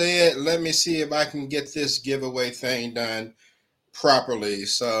being said, let me see if I can get this giveaway thing done properly.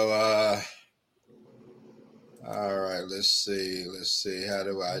 So, all right, let's see. How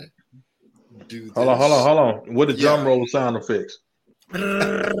do I do this? Hold on. What the drum roll sound effects?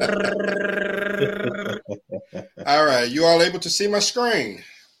 All right. You all able to see my screen?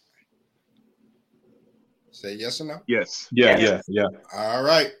 Say yes or no? Yes. Yeah. All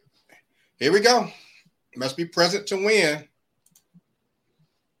right. Here we go. Must be present to win.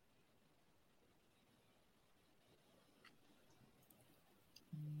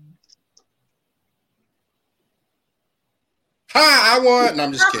 Hi, I won. No,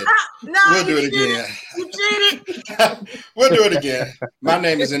 I'm just kidding. No, we'll do it again. You cheated. We'll do it again. My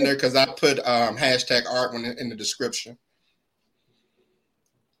name is in there because I put #art in the description.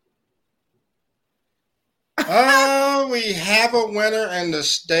 Oh, we have a winner in the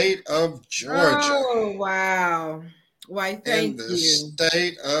state of Georgia. Oh, wow. Why, thank you. In the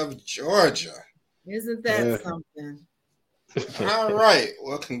state of Georgia. Isn't that something? All right.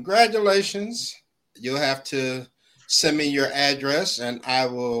 Well, congratulations. You'll have to send me your address and I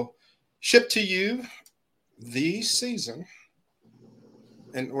will ship to you the season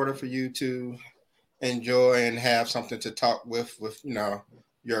in order for you to enjoy and have something to talk with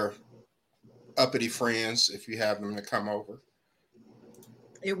your uppity friends if you have them to come over.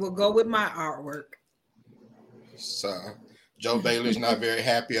 It will go with my artwork. So Joe Bailey's not very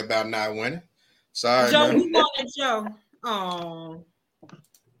happy about not winning. Sorry, Joe, man. you wanted Joe. Oh,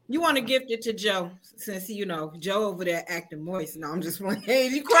 you want to gift it to Joe since Joe over there acting moist. No, I'm just wondering. Hey,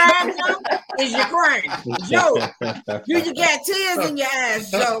 is you crying, Joe? Is you crying, Joe? You got tears in your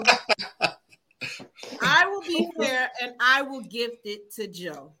eyes, Joe. I will be fair and I will gift it to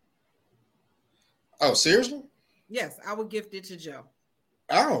Joe. Oh, seriously? Yes, I will gift it to Joe.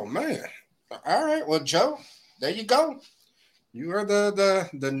 Oh man! All right, well, Joe, there you go. You are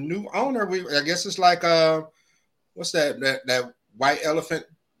the new owner. I guess it's like what's that white elephant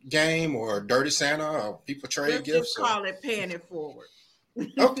game or Dirty Santa or people trade Let's gifts? Just call it paying it forward.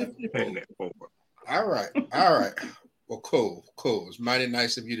 Okay, paying it forward. All right. Well, cool. It's mighty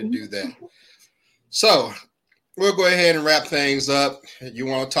nice of you to do that. So we'll go ahead and wrap things up. You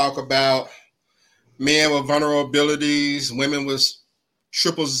want to talk about men with vulnerabilities, women with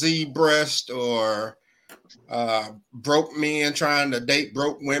triple Z breast, or broke men trying to date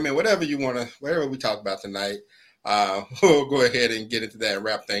broke women, whatever we talk about tonight. We'll go ahead and get into that and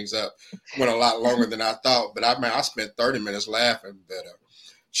wrap things up. Went a lot longer than I thought, but I spent 30 minutes laughing. But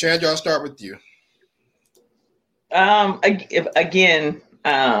Chandra, I'll start with you. Again,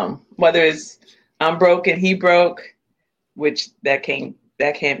 whether it's I'm broke and he broke, which that can't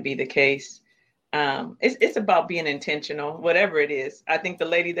be the case. It's about being intentional, whatever it is. I think the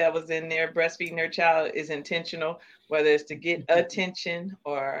lady that was in there breastfeeding her child is intentional, whether it's to get attention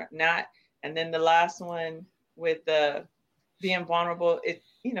or not. And then the last one with being vulnerable,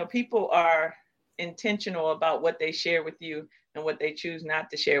 people are intentional about what they share with you and what they choose not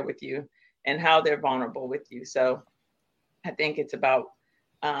to share with you and how they're vulnerable with you. So I think it's about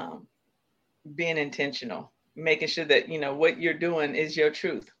being intentional, making sure that, what you're doing is your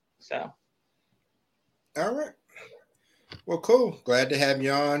truth. So. All right. Well, cool. Glad to have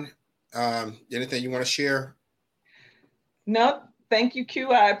you on. Anything you want to share? No, thank you,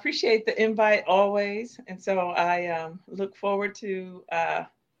 Q. I appreciate the invite always. And so I look forward to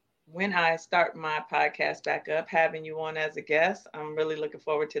when I start my podcast back up, having you on as a guest. I'm really looking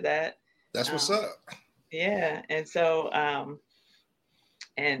forward to that. That's what's up. Yeah. And so I'm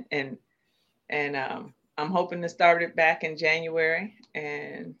hoping to start it back in January.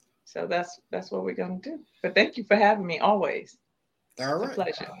 And so that's what we're going to do. But thank you for having me always. All right. It's a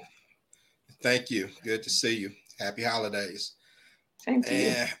pleasure. Thank you. Good to see you. Happy holidays. Thank you.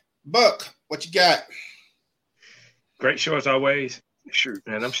 And Buck, what you got? Great show as always. Shoot,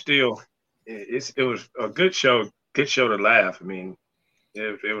 man, I'm still. It was a good show. Good show to laugh. I mean,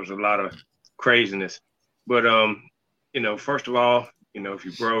 it was a lot of craziness. But first of all, if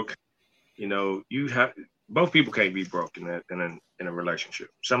you broke, you have both people can't be broke in a relationship.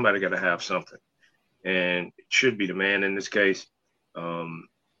 Somebody got to have something, and it should be the man in this case.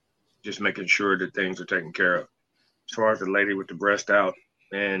 Just making sure that things are taken care of. As far as the lady with the breast out,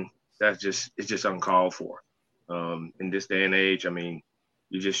 man, it's just uncalled for. In this day and age, I mean,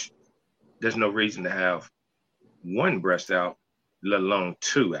 there's no reason to have one breast out, let alone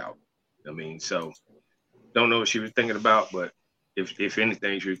two out. I mean, so don't know what she was thinking about, but if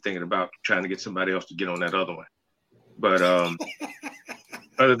anything, she was thinking about trying to get somebody else to get on that other one. But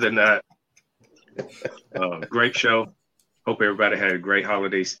other than that, great show. Hope everybody had a great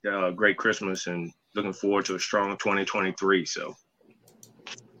holidays, great Christmas, and looking forward to a strong 2023. So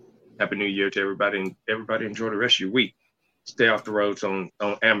Happy New Year to everybody, and everybody enjoy the rest of your week. Stay off the roads on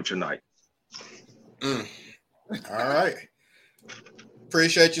amateur night. All right.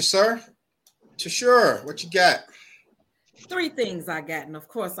 Appreciate you, sir. Sure. What you got? 3 things I got, and of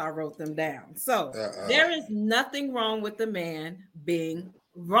course I wrote them down. So there is nothing wrong with the man being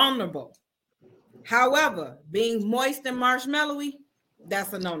vulnerable. However, being moist and marshmallowy,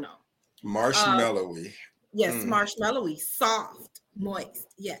 that's a no-no. Marshmallowy. Yes, marshmallowy, soft, moist.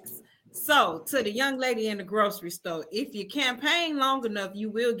 Yes. So to the young lady in the grocery store, if you campaign long enough, you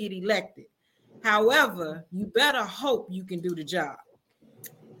will get elected. However, you better hope you can do the job.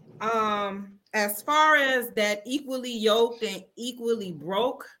 As far as that equally yoked and equally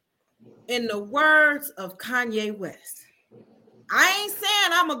broke, in the words of Kanye West, I ain't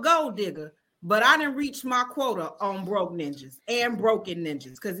saying I'm a gold digger, but I didn't reach my quota on broke ninjas and broken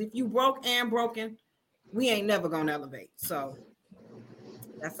ninjas. Because if you broke and broken, we ain't never gonna elevate. So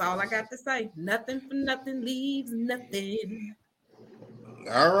that's all I got to say. Nothing for nothing leaves nothing.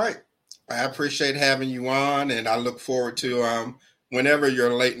 All right. I appreciate having you on, and I look forward to whenever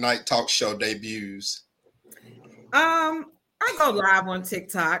your late night talk show debuts. I go live on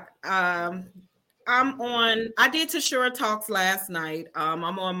TikTok. I did Tashura Talks last night. I'm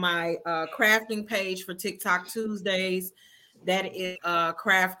on my crafting page for TikTok Tuesdays. That is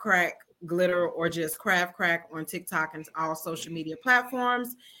Craft Crack Glitter, or just Craft Crack on TikTok and all social media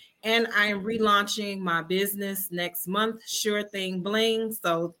platforms. And I am relaunching my business next month, Sure Thing Bling.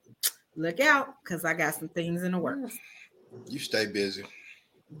 So look out, because I got some things in the works. You stay busy.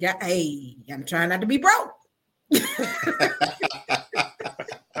 Yeah, hey, I'm trying not to be broke.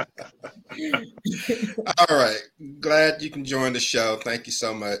 All right. Glad you can join the show. Thank you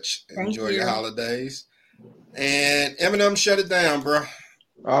so much. Enjoy your holidays. And Eminem, shut it down, bro.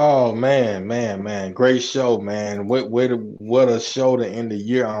 Oh man. Great show, man. What a show to end the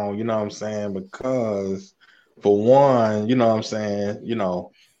year on, you know what I'm saying? Because for one, you know what I'm saying,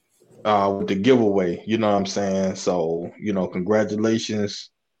 with the giveaway, you know what I'm saying? So, congratulations,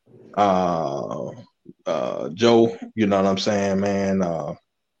 Joe, you know what I'm saying, man. And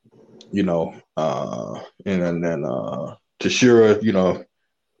then Tashura,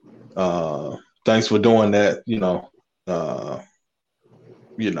 thanks for doing that,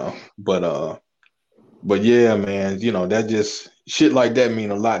 but yeah, man, that just shit like that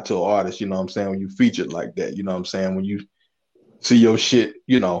mean a lot to an artist, you know what I'm saying? When you featured like that, you know what I'm saying? When you see your shit,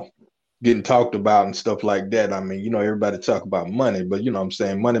 getting talked about and stuff like that. I mean, everybody talk about money, but you know what I'm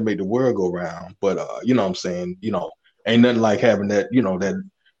saying? Money make the world go round. But you know what I'm saying? Ain't nothing like having that,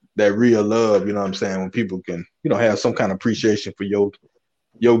 that real love, you know what I'm saying? When people can, have some kind of appreciation for your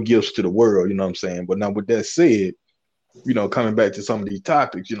gifts to the world, you know what I'm saying? But now with that said, coming back to some of these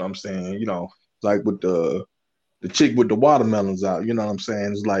topics, you know what I'm saying? Like with the chick with the watermelons out, you know what I'm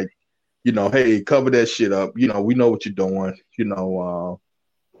saying? It's like, hey, cover that shit up. We know what you're doing. It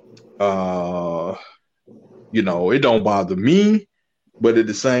don't bother me, but at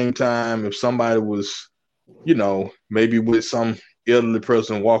the same time, if somebody was, maybe with some elderly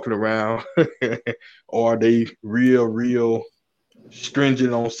person walking around, or they real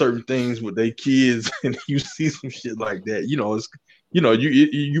stringent on certain things with their kids, and you see some shit like that, it's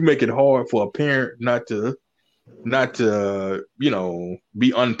you make it hard for a parent not to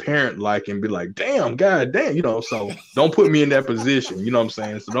be unparent like and be like, damn, god damn, so don't put me in that position, you know what I'm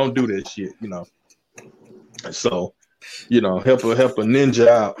saying? So don't do that shit, so help a ninja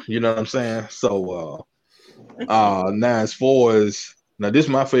out, you know what I'm saying? So now as far as this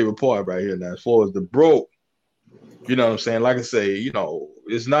is my favorite part right here. Now as far as the broke, you know what I'm saying, like I say,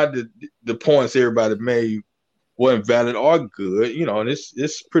 it's not the points everybody made weren't valid or good, and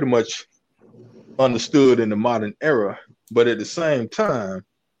it's pretty much understood in the modern era, but at the same time,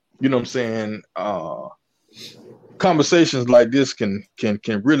 you know what I'm saying, conversations like this can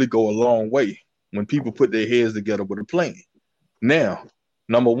really go a long way when people put their heads together with a plan. Now,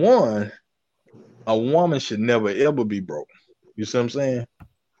 number one, a woman should never ever be broke. You see what I'm saying?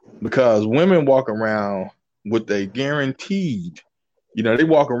 Because women walk around with a guaranteed, they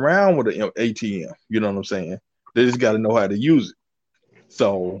walk around with an ATM, you know what I'm saying? They just got to know how to use it.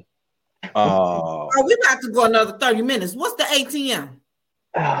 So we about to go another 30 minutes. What's the ATM?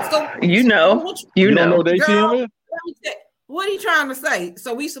 You know don't know what the ATM is? What are you trying to say?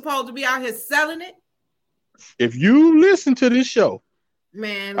 So we supposed to be out here selling it? If you listen to this show,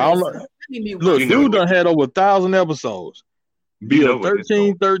 man, look, dude done had over 1,000 episodes. Bill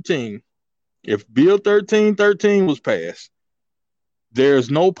 1313. If Bill 1313 was passed, there's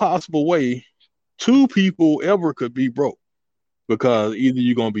no possible way two people ever could be broke. Because either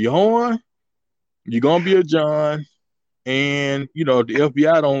you're going to be Horn, you're going to be a John, and, the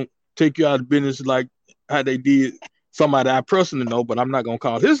FBI don't take you out of business like how they did somebody I personally know, but I'm not going to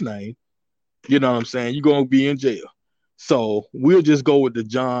call his name. You know what I'm saying? You're going to be in jail. So we'll just go with the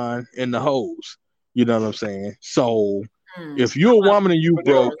John and the hoes. You know what I'm saying? So if you're a woman and you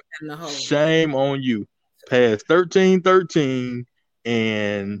broke, shame on you. Pass 1313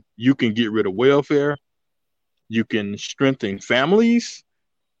 and you can get rid of welfare. You can strengthen families.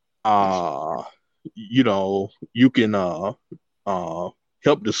 You can help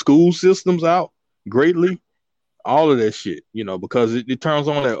the school systems out greatly. All of that shit, because it turns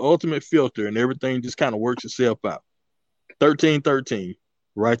on that ultimate filter and everything just kind of works itself out. 1313.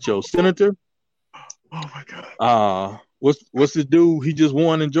 Write your senator. Oh my God. What's the dude? He just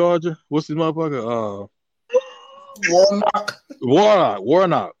won in Georgia. What's his motherfucker?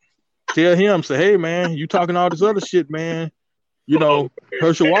 Warnock. Tell him, say, hey man, you talking all this other shit, man.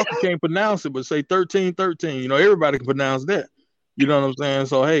 Herschel Walker can't pronounce it, but say 1313. Everybody can pronounce that. You know what I'm saying?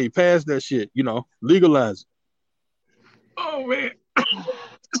 So hey, pass that shit. Legalize it. Oh man.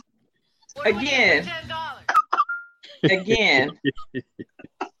 Again,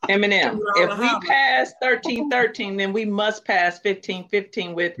 Eminem. If we pass 1313, then we must pass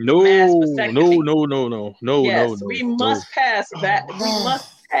 1515 with mass vasectomy. No. Yes, we must pass that. We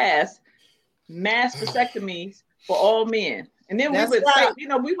must pass mass vasectomies for all men. And then we would stop, we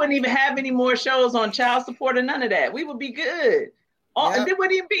wouldn't even have any more shows on child support or none of that. We would be good. There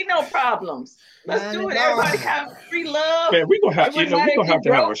wouldn't even be no problems. Let's do it. Everybody have free love. Man, we're gonna have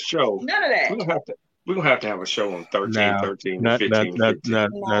to have a show. None of that. We're gonna have to have a show on 13,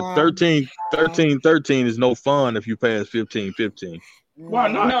 15. 13 is no fun if you pass 15. Why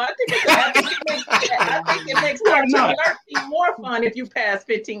not? No, I think it makes 13 more fun if you pass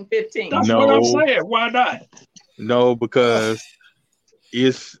 15. That's what I'm saying. Why not? No, because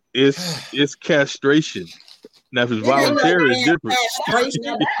it's castration. Now, if it's voluntary, it's different.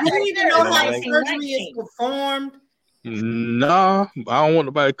 You even know how surgery is performed? Nah, I don't want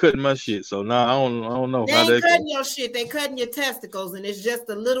nobody cutting my shit. So I don't know. They ain't cutting your shit. They cutting your testicles, and it's just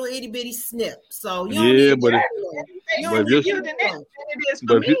a little itty bitty snip. So you don't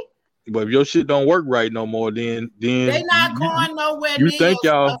but if your shit don't work right no more, then they not going nowhere. You think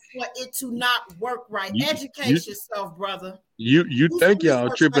y'all for it to not work right? Educate yourself, brother. You think y'all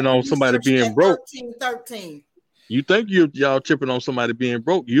tripping on somebody being broke? 13. You think y'all tripping on somebody being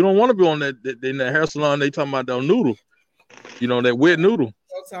broke? You don't want to be on that in that hair salon. They talking about that noodle, that wet noodle.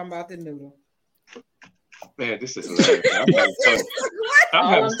 Talking about the noodle. Man, this is hilarious. I'm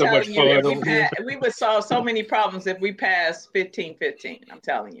having so much fun over here. We would solve so many problems if we passed 15. I'm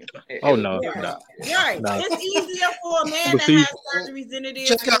telling you. No. Right. It's easier for a man to have surgeries than it is.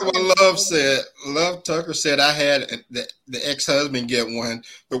 Check out what Love said. Love Tucker said, I had the ex-husband get one.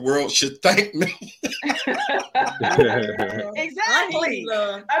 The world should thank me. Exactly.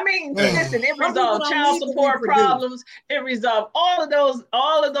 I mean, listen, it resolved child support problems. It resolved all of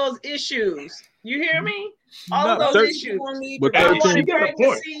those issues. You hear me? All of those issues. But 13, got a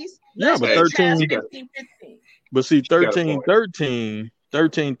point. Yeah, but 13. But see,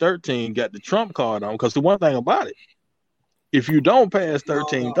 1313 got the trump card on, because the one thing about it, if you don't pass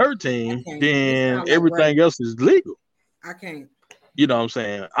 1313, then everything else is legal. I can't. You know what I'm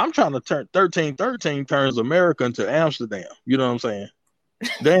saying? I'm trying to turn 1313 turns America into Amsterdam. You know what I'm saying?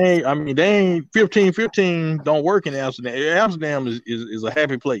 They ain't 1515 don't work in Amsterdam. Amsterdam is a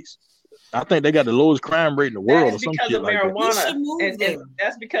happy place. I think they got the lowest crime rate in the world or some shit like that. And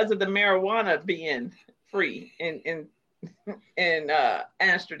that's because of the marijuana being free in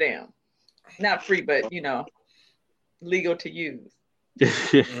Amsterdam. Not free, but legal to use.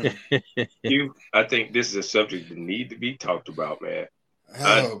 I think this is a subject that need to be talked about, man.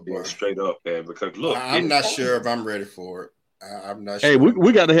 Straight up, man. Because look, I'm not sure if I'm ready for it. I'm not sure. Hey,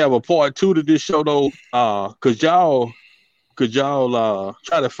 we got to have a part 2 to this show though, cause y'all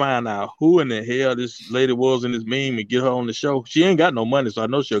try to find out who in the hell this lady was in this meme and get her on the show. She ain't got no money, so I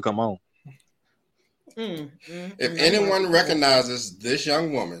know she'll come on. If anyone recognizes this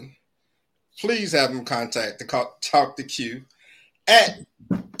young woman, please have them contact Talk to Q at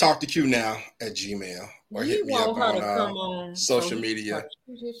talktoqnow@gmail or hit me up on social media.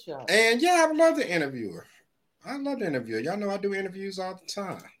 And yeah, I would love to interview her. I love to interview her. Y'all know I do interviews all the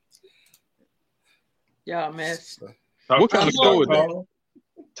time. Yeah, man. What kind of store is that?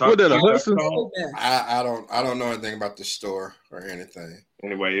 What that, a Hudson? I don't know anything about the store or anything.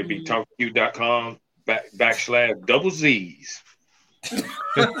 Anyway, it'd be talktoq.com /Z's.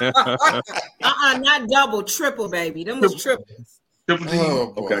 Not double, triple, baby. Them was triples. Triple Z.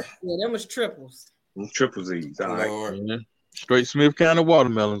 Oh, okay. Yeah, them was triples. Triple Z's. I like it. Straight Smith County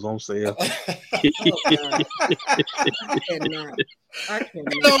watermelons on sale. I cannot. I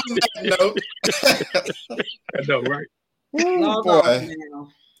know, right? Ooh, boy,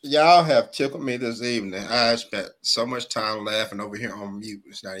 y'all have tickled me this evening. I spent so much time laughing over here on mute.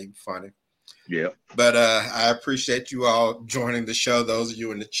 It's not even funny. Yeah. But I appreciate you all joining the show. Those of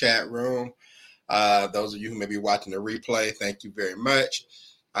you in the chat room, those of you who may be watching the replay, thank you very much.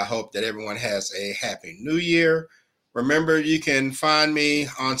 I hope that everyone has a happy new year. Remember, you can find me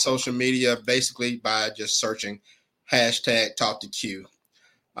on social media basically by just searching #TalkToQ.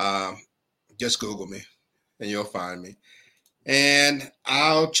 Just Google me and you'll find me. And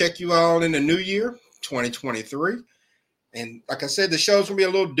I'll check you all in the new year, 2023. And like I said, the show's going to be a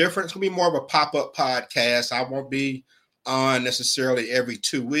little different. It's going to be more of a pop-up podcast. I won't be on necessarily every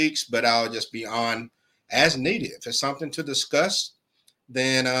 2 weeks, but I'll just be on as needed. If it's something to discuss,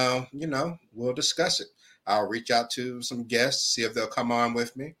 then, we'll discuss it. I'll reach out to some guests, see if they'll come on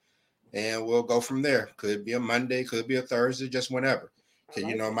with me, and we'll go from there. Could be a Monday, could be a Thursday, just whenever.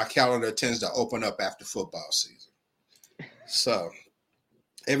 Okay, my calendar tends to open up after football season. So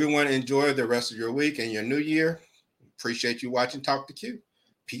everyone enjoy the rest of your week and your new year. Appreciate you watching Talk to Q.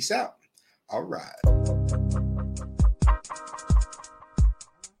 Peace out. All right.